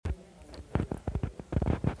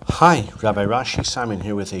Hi, Rabbi Rashi Simon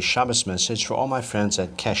here with a Shabbos message for all my friends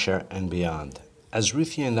at Kesher and beyond. As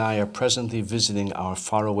Ruthie and I are presently visiting our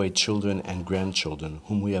faraway children and grandchildren,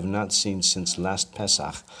 whom we have not seen since last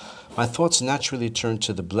Pesach, my thoughts naturally turn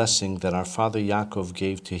to the blessing that our father Yaakov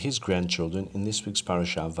gave to his grandchildren in this week's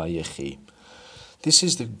parasha, Vayechi. This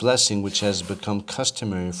is the blessing which has become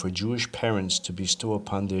customary for Jewish parents to bestow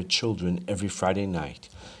upon their children every Friday night.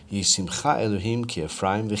 Yisimcha Elohim ki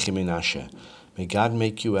Ephraim v'chi Menashe. May God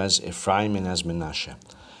make you as Ephraim and as Menashe.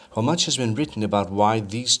 While much has been written about why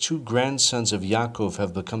these two grandsons of Yaakov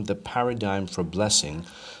have become the paradigm for blessing,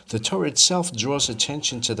 the Torah itself draws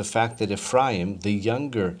attention to the fact that Ephraim, the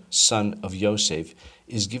younger son of Yosef,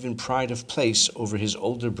 is given pride of place over his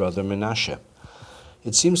older brother Menashe.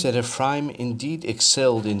 It seems that Ephraim indeed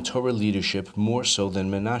excelled in Torah leadership more so than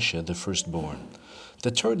Menashe, the firstborn.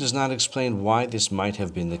 The Torah does not explain why this might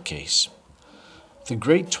have been the case. The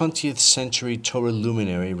great 20th century Torah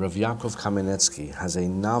luminary Rav Yaakov Kamenetsky has a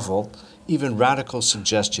novel, even radical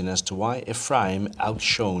suggestion as to why Ephraim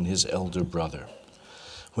outshone his elder brother.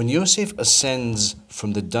 When Yosef ascends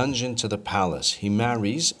from the dungeon to the palace, he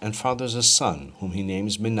marries and fathers a son, whom he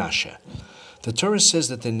names Menashe. The Torah says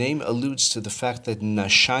that the name alludes to the fact that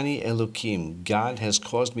Nashani Elokim, God has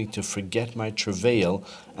caused me to forget my travail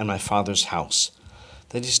and my father's house.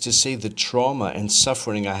 That is to say, the trauma and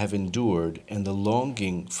suffering I have endured and the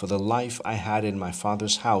longing for the life I had in my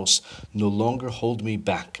father's house no longer hold me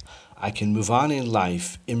back. I can move on in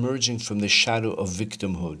life, emerging from the shadow of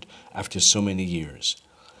victimhood after so many years.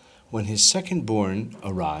 When his second-born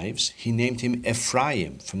arrives, he named him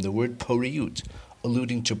Ephraim from the word poriyut,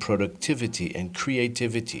 alluding to productivity and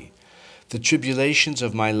creativity. The tribulations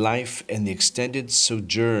of my life and the extended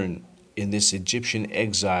sojourn in this Egyptian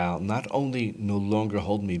exile not only no longer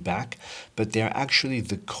hold me back, but they are actually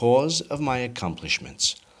the cause of my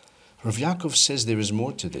accomplishments. Rav Yaakov says there is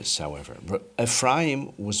more to this, however.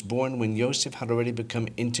 Ephraim was born when Yosef had already become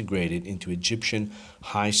integrated into Egyptian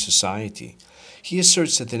high society. He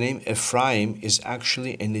asserts that the name Ephraim is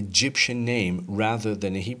actually an Egyptian name rather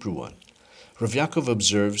than a Hebrew one. Rav Yaakov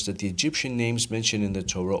observes that the Egyptian names mentioned in the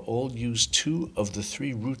Torah all use two of the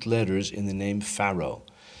three root letters in the name Pharaoh.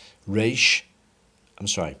 Pei,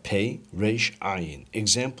 Resh, Ayin.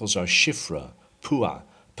 Examples are Shifra, Pua,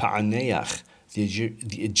 Pa'aneach, the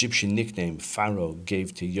Egyptian nickname Pharaoh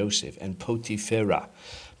gave to Yosef, and Potiphera.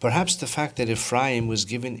 Perhaps the fact that Ephraim was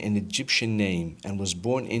given an Egyptian name and was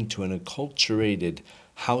born into an acculturated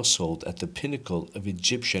household at the pinnacle of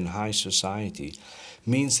Egyptian high society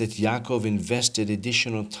means that Yaakov invested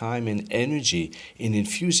additional time and energy in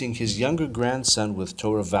infusing his younger grandson with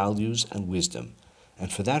Torah values and wisdom.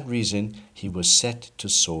 And for that reason, he was set to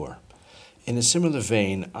soar. In a similar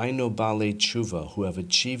vein, I know Baalei Tshuva who have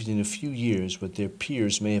achieved in a few years what their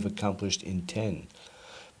peers may have accomplished in 10.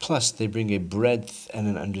 Plus, they bring a breadth and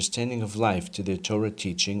an understanding of life to their Torah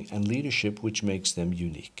teaching and leadership which makes them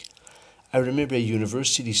unique. I remember a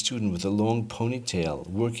university student with a long ponytail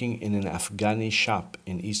working in an Afghani shop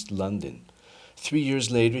in East London. 3 years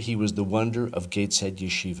later, he was the wonder of Gateshead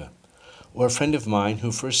Yeshiva. Or a friend of mine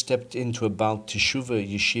who first stepped into a Baal Teshuvah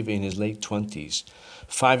yeshiva in his late 20s.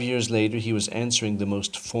 5 years later, he was answering the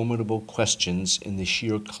most formidable questions in the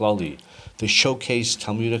Shir Klali, the showcase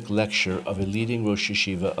Talmudic lecture of a leading Rosh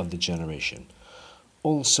Yeshiva of the generation.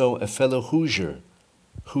 Also, a fellow Hoosier,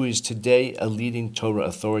 who is today a leading Torah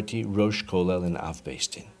authority, Rosh Kollel in Av Beis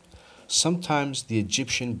Din. Sometimes the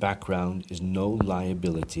Egyptian background is no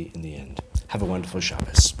liability in the end. Have a wonderful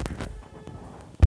Shabbos.